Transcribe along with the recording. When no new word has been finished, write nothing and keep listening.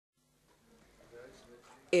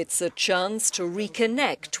It's a chance to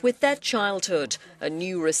reconnect with their childhood. A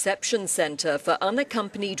new reception centre for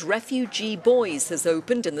unaccompanied refugee boys has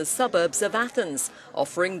opened in the suburbs of Athens,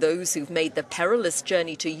 offering those who've made the perilous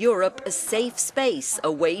journey to Europe a safe space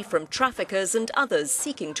away from traffickers and others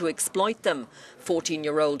seeking to exploit them.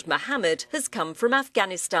 14-year-old Mohammed has come from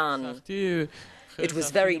Afghanistan. It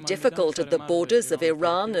was very difficult at the borders of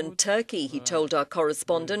Iran and Turkey, he told our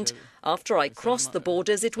correspondent. After I crossed the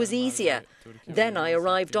borders, it was easier. Then I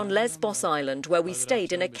arrived on Lesbos Island, where we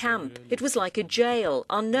stayed in a camp. It was like a jail.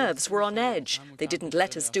 Our nerves were on edge. They didn't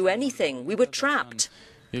let us do anything. We were trapped.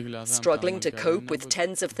 Struggling to cope with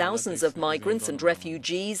tens of thousands of migrants and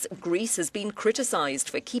refugees, Greece has been criticised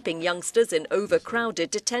for keeping youngsters in overcrowded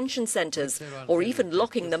detention centres or even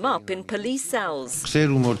locking them up in police cells.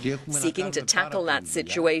 Seeking to tackle that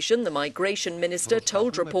situation, the migration minister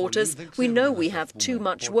told reporters, "We know we have too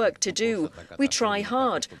much work to do. We try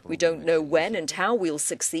hard. We don't know when and how we'll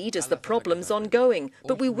succeed as the problem's ongoing,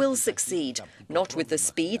 but we will succeed. Not with the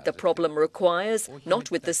speed the problem requires, not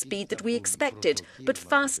with the speed that we expected, but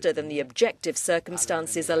faster than the objective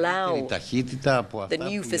circumstances allow." The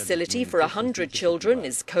new facility for 100 children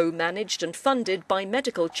is co-managed and funded by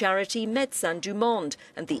medical charity Médecins du Monde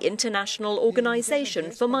and the International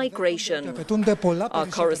Organization for Migration. Our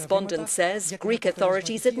correspondent says Greek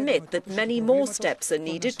authorities admit that many more steps are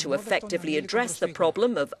needed to effectively address the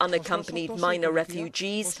problem of unaccompanied minor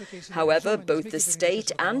refugees. However, both the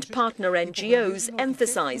state and partner NGOs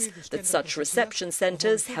emphasize that such reception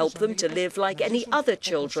centers help them to live like any other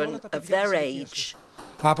children of their age.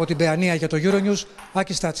 Από την Παιανία για το Euronews,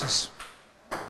 Άκης Τάτσης.